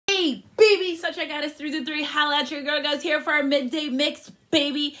baby. Such I got us through the 3. Holla at your girl, guys, here for our midday mix,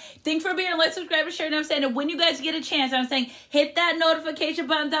 baby. Thanks for being here. Like, subscribe, and share. And I'm saying, and when you guys get a chance, I'm saying, hit that notification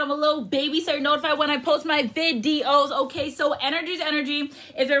button down below, baby, so you're notified when I post my videos. Okay, so energy's energy.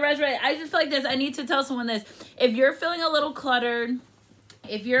 If it resonates, I just feel like this. I need to tell someone this. If you're feeling a little cluttered,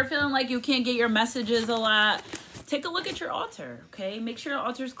 if you're feeling like you can't get your messages a lot, take a look at your altar, okay? Make sure your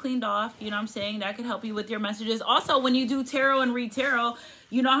altar's cleaned off. You know what I'm saying? That could help you with your messages. Also, when you do tarot and read tarot,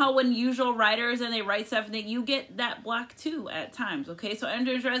 you know how when usual writers and they write stuff, and you get that block too at times, okay? So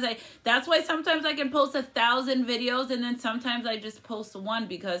that's why sometimes I can post 1,000 videos, and then sometimes I just post one,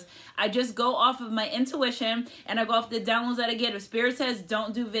 because I just go off of my intuition and I go off the downloads that I get. If Spirit says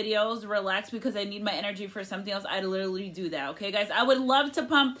don't do videos, relax because I need my energy for something else, I literally do that, okay, guys? I would love to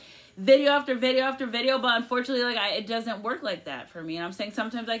pump video after video after video, but unfortunately, it doesn't work like that for me. And I'm saying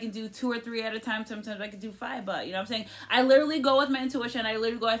sometimes I can do 2 or 3 at a time, sometimes I can do 5, but you know what I'm saying? I literally go with my intuition. I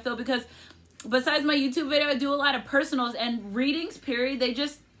literally go, I feel, because besides my YouTube video, I do a lot of personals and readings, period. They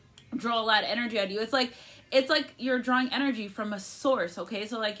just draw a lot of energy out of you. It's like you're drawing energy from a source, okay?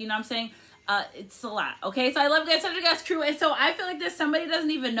 So like, you know what I'm saying? It's a lot, okay? So I love guys, such a guys crew, and so I feel like this, somebody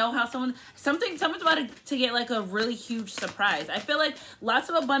doesn't even know how someone's about to get like a really huge surprise. I feel like lots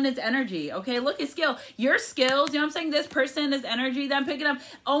of abundance energy, okay? Look at skill, your skills, you know what I'm saying? This person, this energy that I'm picking up,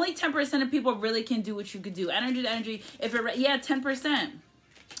 only 10% of people really can do what you could do. Energy to energy, if it, yeah, 10%.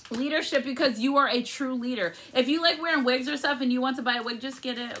 Leadership, because you are a true leader. If you like wearing wigs or stuff and you want to buy a wig, just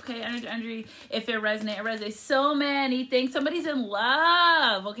get it, okay? Energy, if it resonates, it resonates. So many things. Somebody's in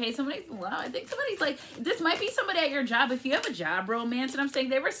love, okay? Somebody's in love. I think somebody's like, this might be somebody at your job. If you have a job romance, and I'm saying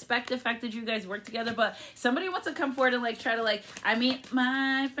they respect the fact that you guys work together, but somebody wants to come forward and like try to like, I meet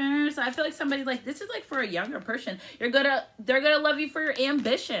my first. I feel like somebody like, this is like for a younger person. They're gonna love you for your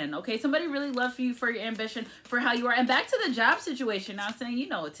ambition, okay? Somebody really loves you for your ambition, for how you are. And back to the job situation. Now I'm saying, you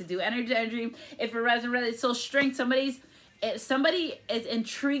know what to do. Energy, if it resonates. So strength, somebody is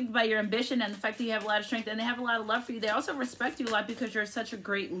intrigued by your ambition and the fact that you have a lot of strength, and they have a lot of love for you. They also respect you a lot because you're such a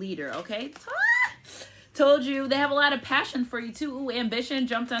great leader, okay? Told you. They have a lot of passion for you too. Ooh, ambition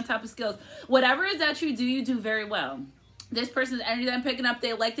jumped on top of skills. Whatever it is that you do very well. This person's energy that I'm picking up,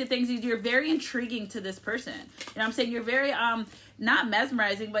 they like the things you do. You're very intriguing to this person. You know what I'm saying? You're very, not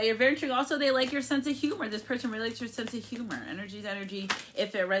mesmerizing, but you're very intriguing. Also, they like your sense of humor. This person really likes your sense of humor. Energy's energy,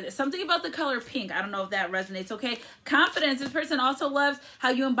 if it resonates. Something about the color pink. I don't know if that resonates, okay? Confidence. This person also loves how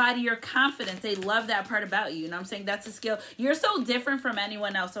you embody your confidence. They love that part about you. You know what I'm saying? That's a skill. You're so different from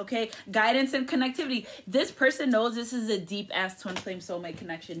anyone else, okay? Guidance and connectivity. This person knows this is a deep-ass twin flame soulmate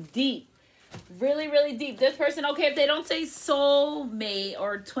connection. Deep. Really, really deep. This person, okay, if they don't say soulmate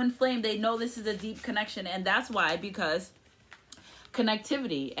or twin flame, they know this is a deep connection. And that's why, because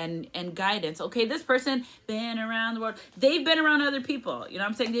connectivity and guidance. Okay, this person been around the world. They've been around other people. You know what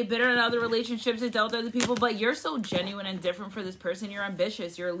I'm saying? They've been around other relationships. They've dealt with other people. But you're so genuine and different for this person. You're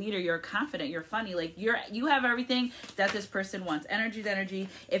ambitious. You're a leader. You're confident. You're funny. Like you have everything that this person wants. Energy to energy.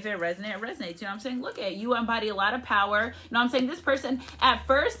 If it resonates, it resonates. You know what I'm saying? Look at you. Embody a lot of power. You know what I'm saying? This person, at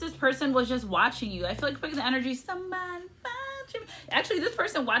first, this person was just watching you. I feel like picking the energy. Somebody. Actually, this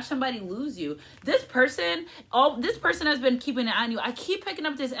person watched somebody lose you. This person has been keeping it on you. I keep picking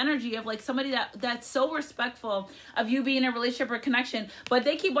up this energy of like somebody that's so respectful of you being in a relationship or connection, but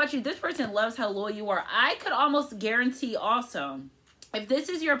they keep watching. This person loves how loyal you are. I could almost guarantee also, if this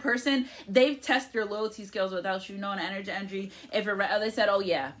is your person, they've tested your loyalty skills without you knowing. Energy. If they said, oh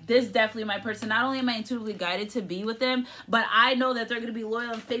yeah, this is definitely my person. Not only am I intuitively guided to be with them, but I know that they're going to be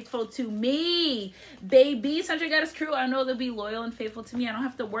loyal and faithful to me. Baby, Central Goddess crew, I know they'll be loyal and faithful to me. I don't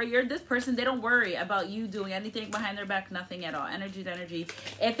have to worry. You're this person. They don't worry about you doing anything behind their back. Nothing at all. Energy.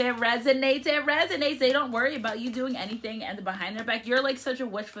 If it resonates, it resonates. They don't worry about you doing anything and behind their back. You're like such a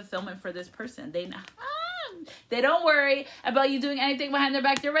wish fulfillment for this person. They don't worry about you doing anything behind their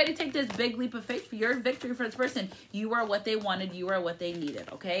back. They're ready to take this big leap of faith for your victory for this person. You are what they wanted. You are what they needed,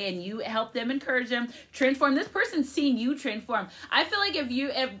 okay? And you help them, encourage them, transform. This person's seeing you transform. I feel like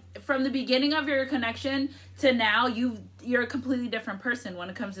if from the beginning of your connection to now, you're a completely different person when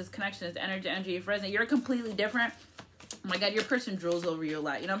it comes to this connection, this energy, if resonate. You're completely different. Oh my God, your person drools over you a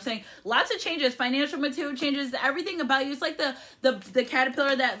lot. You know what I'm saying? Lots of changes, financial, material changes, everything about you. It's like the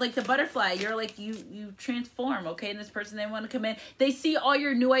caterpillar that, like the butterfly. You're like, you transform, okay? And this person, they want to come in. They see all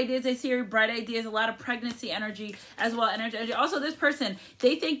your new ideas. They see your bright ideas, a lot of pregnancy energy as well. Energy. Also, this person,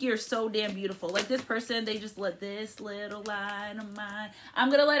 they think you're so damn beautiful. Like this person, they just let this little light of mine, I'm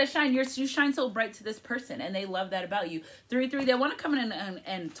going to let it shine. You shine so bright to this person, and they love that about you. 3-3, they want to come in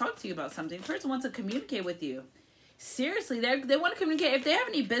and talk to you about something. The person wants to communicate with you. Seriously, they want to communicate. If they have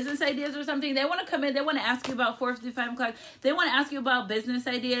any business ideas or something, they want to come in. They want to ask you about 4:55 o'clock. They want to ask you about business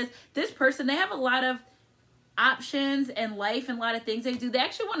ideas. This person, they have a lot of options in life and a lot of things they do. They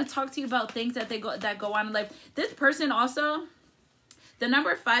actually want to talk to you about things that go on in life. This person also, the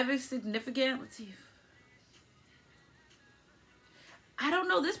number 5 is significant. Let's see. I don't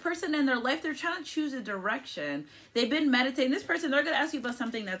know, this person in their life, they're trying to choose a direction. They've been meditating. This person, they're going to ask you about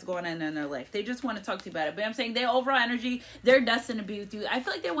something that's going on in their life. They just want to talk to you about it. But I'm saying their overall energy, they're destined to be with you. I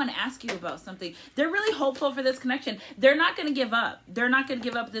feel like they want to ask you about something. They're really hopeful for this connection. They're not going to give up. They're not going to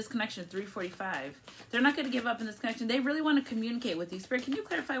give up this connection, 3:45. They're not going to give up in this connection. They really want to communicate with you. Spirit, can you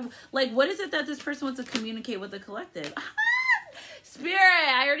clarify, like, what is it that this person wants to communicate with the collective? Spirit,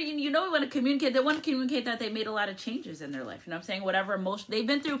 I already, we want to communicate. They want to communicate that they made a lot of changes in their life. You know what I'm saying? Whatever emotion they've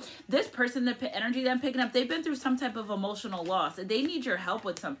been through, this person, the energy that I'm picking up, they've been through some type of emotional loss. They need your help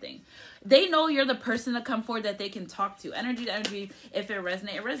with something. They know you're the person to come forward that they can talk to. Energy to energy, if it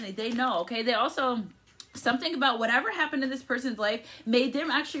resonates. They know, okay? They also, something about whatever happened in this person's life made them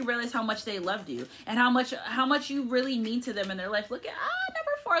actually realize how much they loved you and how much you really mean to them in their life. Look at,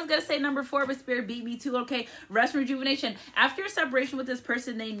 number 4. I was going to say number 4, but Spirit beat me too. Okay. Rest and rejuvenation. After a separation with this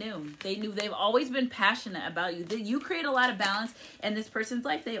person, they knew they've always been passionate about you. You create a lot of balance in this person's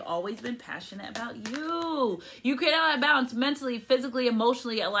life. They've always been passionate about you. You create a lot of balance mentally, physically,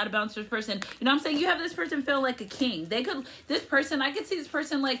 emotionally, a lot of balance for this person. You know what I'm saying? You have this person feel like a king. I could see this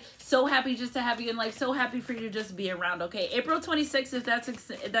person like so happy just to have you in life, so happy for you to just be around. Okay. April 26th, if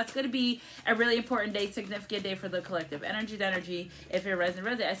that's going to be a really important day, significant day for the collective. Energy to energy, if it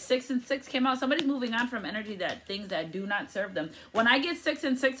resonates. As 6 and 6 came out, somebody's moving on from energy things that do not serve them. When I get 6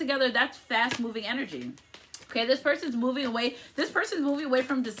 and 6 together, that's fast moving energy. Okay, this person's moving away. This person's moving away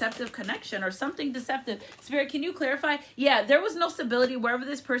from deceptive connection or something deceptive. Spirit, can you clarify? Yeah, there was no stability. Wherever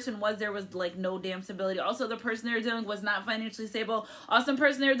this person was, there was like no damn stability. Also, the person they were dealing was not financially stable. Also, the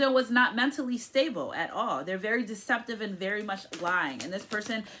person they were dealing was not mentally stable at all. They're very deceptive and very much lying. And this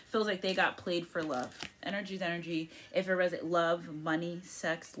person feels like they got played for love. Energy's energy. If it resonates, love, money,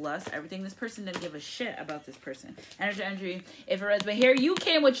 sex, lust, everything. This person didn't give a shit about this person. Energy. If it resonates, but here you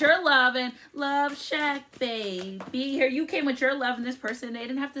came with your love and love shack, baby. Here you came with your love and this person, they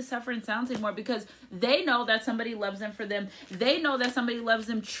didn't have to suffer in silence anymore because they know that somebody loves them for them. They know that somebody loves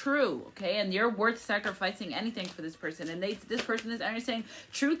them true, okay? And you're worth sacrificing anything for this person. And this person is saying,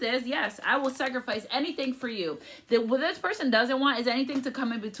 truth is, yes, I will sacrifice anything for you. What this person doesn't want is anything to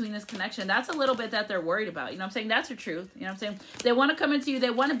come in between this connection. That's a little bit that they're worried about. You know what I'm saying? That's the truth. You know what I'm saying? They want to come into you. They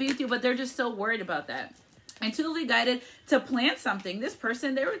want to be with you, but they're just so worried about that. Intuitively guided to plan something. This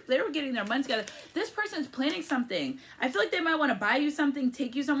person, they were getting their money together. This person's planning something. I feel like they might want to buy you something,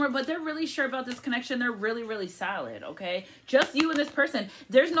 take you somewhere, but they're really sure about this connection. They're really, really solid, okay? Just you and this person.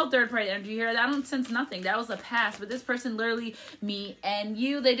 There's no third-party energy here. I don't sense nothing. That was the past, but this person, literally me and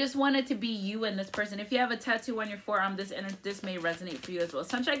you, they just wanted to be you and this person. If you have a tattoo on your forearm, this may resonate for you as well.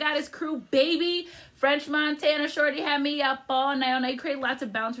 Sunshine Goddess crew, baby. French Montana Shorty had me up all night. And I create lots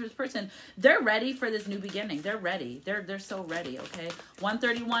of balance for this person. They're ready for this new beginning. They're ready. They're so ready, okay?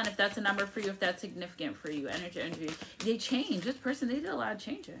 131, if that's a number for you, if that's significant for you. Energy. They change. This person, they did a lot of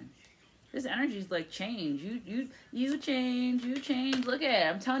changing. This energy is like change. You change. Look at it.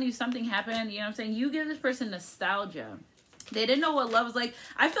 I'm telling you, something happened. You know what I'm saying? You give this person nostalgia. They didn't know what love was like.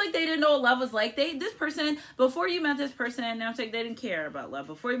 I feel like they didn't know what love was like. This person, before you met this person, and I'm saying they didn't care about love.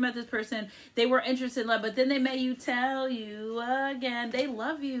 Before you met this person, they were interested in love. But then they met you, tell you again. They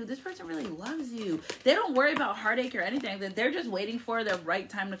love you. This person really loves you. They don't worry about heartache or anything. They're just waiting for the right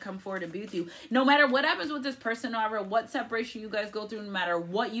time to come forward and be with you. No matter what happens with this person, no matter what separation you guys go through, no matter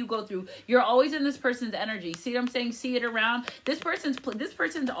what you go through, you're always in this person's energy. See what I'm saying? See it around. This person's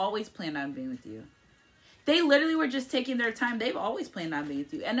always planned on being with you. They literally were just taking their time. They've always planned on being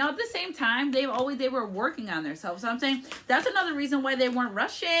with you. And at the same time, they were working on themselves. So I'm saying that's another reason why they weren't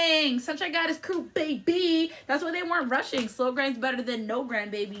rushing. Sunshine Goddess crew, baby. That's why they weren't rushing. Slow grind's better than no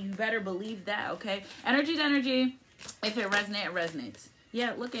grind, baby. You better believe that, okay? Energy to energy. If it resonates, it resonates.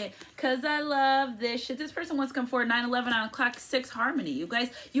 Yeah, look at it. Because I love this shit. This person wants to come forward 9/11 on clock 6 harmony. You guys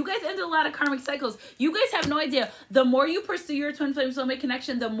ended a lot of karmic cycles. You guys have no idea. The more you pursue your twin flame soulmate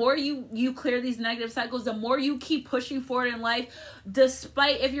connection, the more you clear these negative cycles, the more you keep pushing forward in life.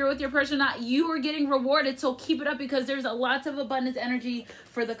 Despite if you're with your person or not, you are getting rewarded. So keep it up because there's a lot of abundance energy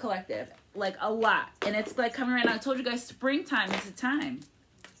for the collective. Like a lot. And it's like coming right now. I told you guys springtime is the time.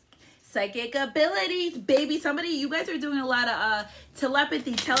 Psychic abilities, baby. Somebody, you guys are doing a lot of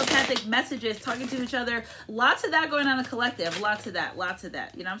telepathy, telepathic messages, talking to each other. Lots of that going on in the collective. Lots of that. Lots of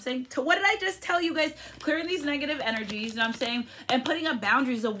that. You know what I'm saying? To what did I just tell you guys? Clearing these negative energies, you know what I'm saying? And putting up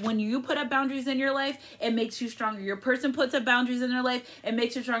boundaries. Of when you put up boundaries in your life, it makes you stronger. Your person puts up boundaries in their life, it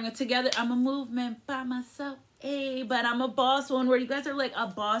makes you stronger. Together, I'm a movement by myself. Hey, but I'm a boss one where you guys are like a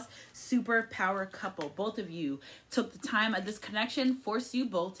boss superpower couple. Both of you took the time of this connection, forced you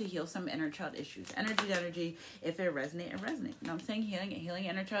both to heal some inner child issues. Energy to energy. If it resonates, it resonates. You know what I'm saying? Healing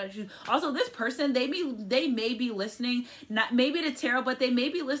inner child issues. Also, this person, they may be listening, not maybe to tarot, but they may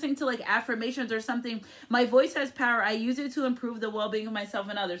be listening to like affirmations or something. My voice has power. I use it to improve the well-being of myself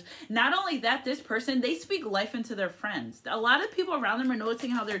and others. Not only that, this person, they speak life into their friends. A lot of people around them are noticing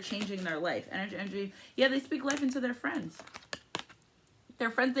how they're changing their life. Energy. Yeah, they speak life into their friends. Their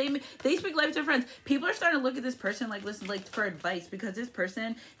friends, they speak life to their friends. People are starting to look at this person like, listen, like for advice, because this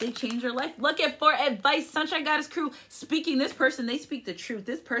person, they change their life. Look at for advice. Sunshine Goddess crew speaking. This person, they speak the truth.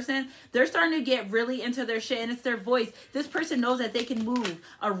 This person, they're starting to get really into their shit, and it's their voice. This person knows that they can move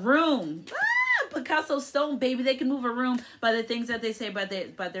a room. Picasso stone, baby. They can move a room by the things that they say, by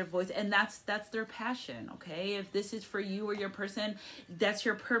their voice, and that's their passion. Okay, if this is for you or your person, that's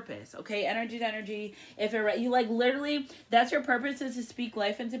your purpose. Okay, energy to energy. If it you like literally, that's your purpose, is to speak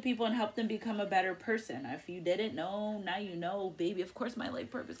life into people and help them become a better person. If you didn't know, now you know, baby. Of course, my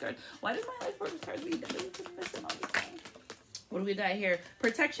life purpose card. Why does my life purpose card be missing all the time? What do we got here?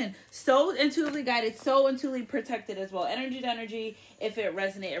 Protection. So intuitively guided, so intuitively protected as well. Energy to energy. If it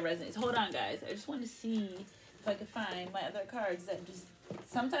resonates, it resonates. Hold on, guys. I just want to see if I can find my other cards that just...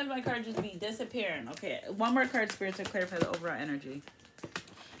 Sometimes my cards just be disappearing. Okay, one more card, Spirit, to clarify the overall energy.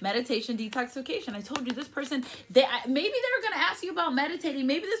 Meditation, detoxification. I told you this person, maybe they're going to ask you about meditating.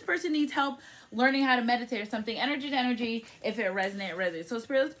 Maybe this person needs help learning how to meditate or something. Energy to energy. If it resonates, it resonates. So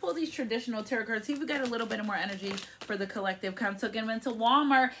Spirit, let's pull these traditional tarot cards. See if we got a little bit more energy for the collective. Come took him into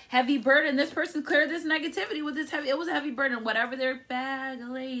Walmart. Heavy burden. This person cleared this negativity with this heavy. It was a heavy burden. Whatever their bag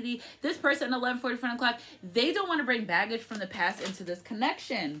lady. This person, 11:40 o'clock. They don't want to bring baggage from the past into this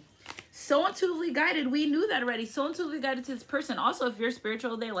connection. So intuitively guided. We knew that already. So intuitively guided to this person. Also, if you're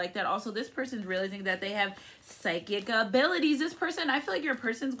spiritual, they like that. Also, this person's realizing that they have psychic abilities. This person, I feel like your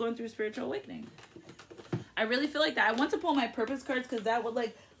person's going through spiritual awakening. I really feel like that. I want to pull my purpose cards because that would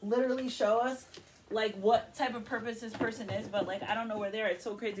like literally show us like what type of purpose this person is. But like, I don't know where they are. It's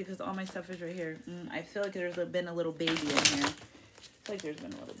so crazy because all my stuff is right here. I feel like there's been a little baby in here. I feel like there's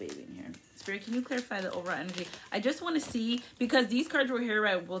been a little baby in here. Spirit, can you clarify the overall energy? I just want to see, because these cards were here,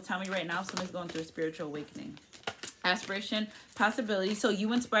 right, will tell me right now if someone's going through a spiritual awakening. Aspiration, possibility. So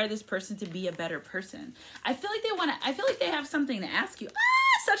you inspire this person to be a better person. I feel like they have something to ask you.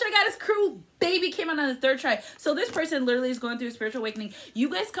 Sunshine Goddess crew, baby, came out on the third try. So this person literally is going through a spiritual awakening. You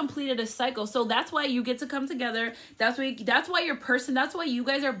guys completed a cycle. So that's why you get to come together. That's why your person, that's why you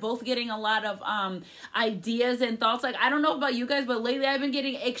guys are both getting a lot of ideas and thoughts. Like, I don't know about you guys, but lately I've been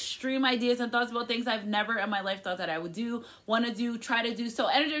getting extreme ideas and thoughts about things I've never in my life thought that I would do, want to do, try to do. So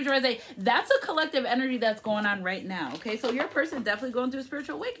energy, that's a collective energy that's going on right now. Okay, so your person definitely going through a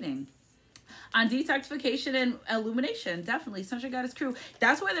spiritual awakening. On detoxification and illumination, definitely. Sunshine Goddess crew.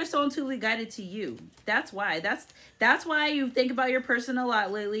 That's why they're so intuitively guided to you. That's why. That's why you think about your person a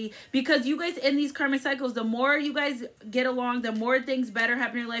lot lately. Because you guys in these karmic cycles, the more you guys get along, the more things better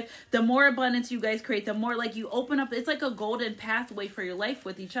happen in your life, the more abundance you guys create, the more like you open up. It's like a golden pathway for your life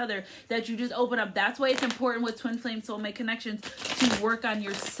with each other that you just open up. That's why it's important with twin flame soulmate connections to work on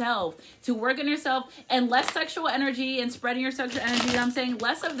yourself. To work on yourself and less sexual energy and spreading your sexual energy. I'm saying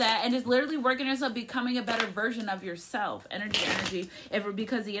less of that and just literally working yourself, becoming a better version of yourself. Energy.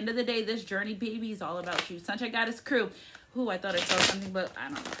 Because at the end of the day, this journey, baby, is all about you. Sunshine Goddess crew. I thought I saw something, but I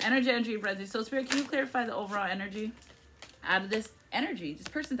don't know. Energy, frenzy. So Spirit, can you clarify the overall energy out of this energy? This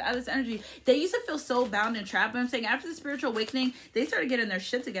person's out of this energy. They used to feel so bound and trapped. But I'm saying after the spiritual awakening, they started getting their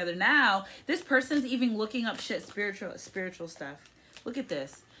shit together. Now, this person's even looking up shit, spiritual stuff. Look at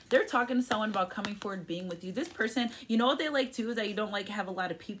this. They're talking to someone about coming forward, being with you. This person, you know what they like too, is that you don't like have a lot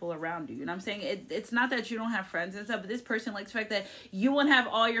of people around you. You know what I'm saying? It's not that you don't have friends and stuff, but this person likes the fact that you won't have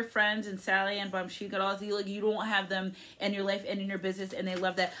all your friends and Sally and Bamshika, all you don't have them in your life and in your business, and they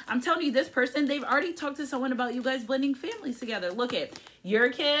love that. I'm telling you, this person, they've already talked to someone about you guys blending families together. Look at your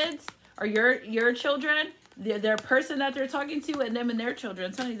kids or your children. Their person that they're talking to, and them and their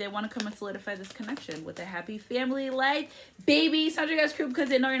children. Suddenly they want to come and solidify this connection with a happy family life. Baby, Sunshine Goddess crew, because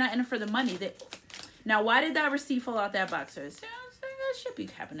they know you're not in it for the money. Now, why did that receipt fall out that box? That should be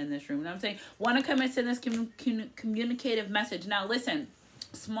happening in this room. You know what I'm saying? Want to come and send this communicative message. Now, listen.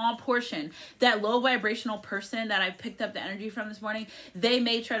 small portion, that low vibrational person that I picked up the energy from this morning, they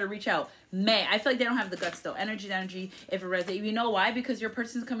may try to reach out. I feel like they don't have the guts though. Energy to energy, if it resonates. You know why? Because your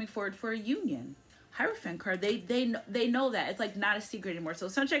person's coming forward for a union. Hierophant card, they know that. It's like not a secret anymore. So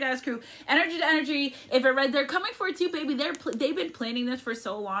Sunshine Goddess Crew, energy to energy, if it read, they're coming for it too, baby. They've been planning this for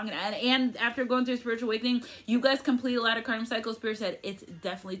so long, and after going through spiritual awakening, you guys complete a lot of karmic cycles. Spirit said it's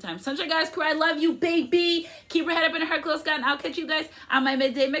definitely time. Sunshine Goddess Crew, I love you, baby. Keep your head up and your heart close, God, and I'll catch you guys on my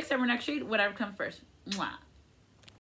midday mix over next street, whatever comes first. Mwah.